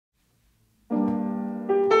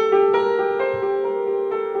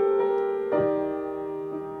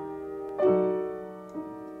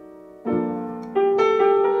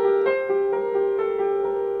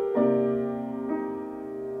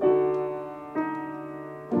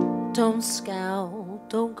Don't scowl,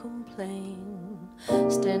 don't complain.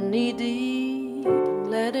 Stand knee deep,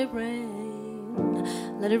 let it rain.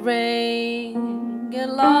 Let it rain, get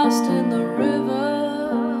lost in the river.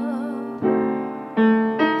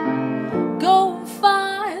 Go and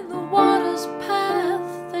find the water's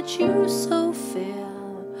path that you so fear,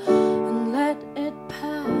 and let it pass.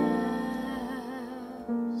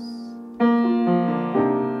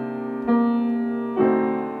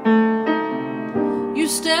 You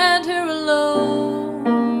stand here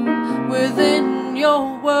alone within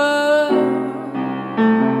your world,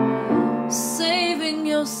 saving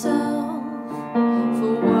yourself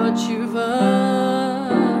for what you've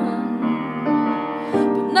earned.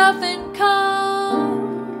 But nothing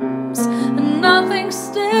comes and nothing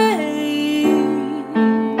stays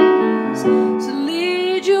to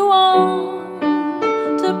lead you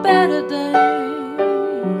on to better days.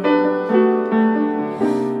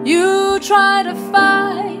 You try to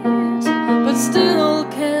fight, but still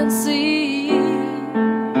can't see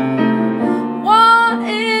what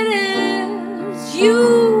it is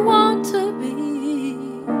you want to be.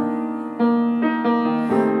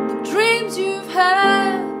 The dreams you've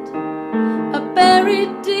had are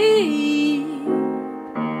buried deep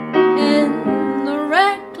in the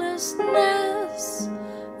recklessness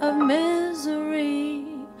of misery.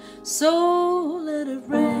 So let it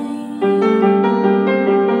rain.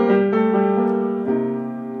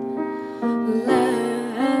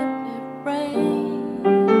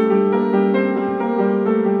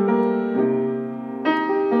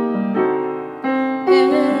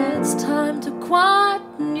 It's time to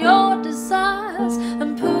quieten your desires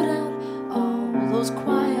and put out all those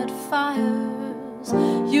quiet fires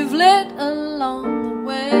you've lit along the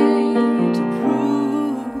way to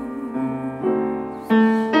prove.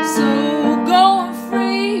 So go and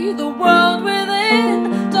free the world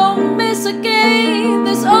within. Don't miss again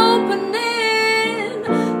this opening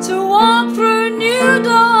to walk through new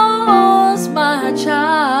doors, my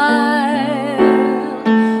child.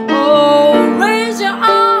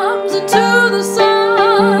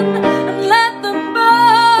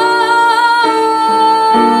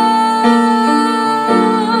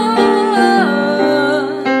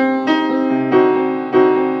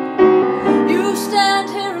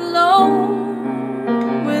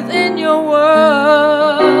 Your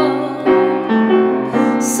world,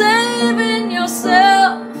 saving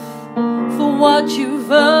yourself for what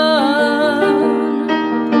you've earned.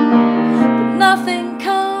 But nothing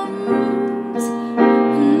comes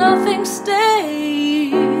and nothing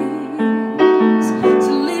stays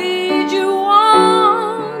to lead you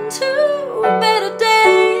on to better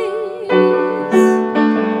days.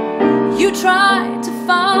 You try to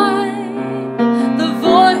find the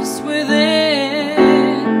voice within,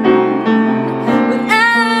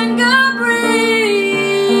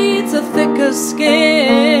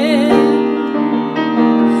 skin.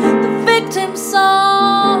 The victim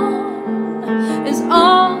song is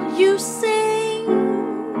all you sing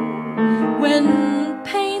when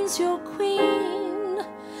pain's your queen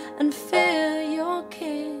and fear your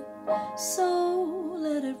king. So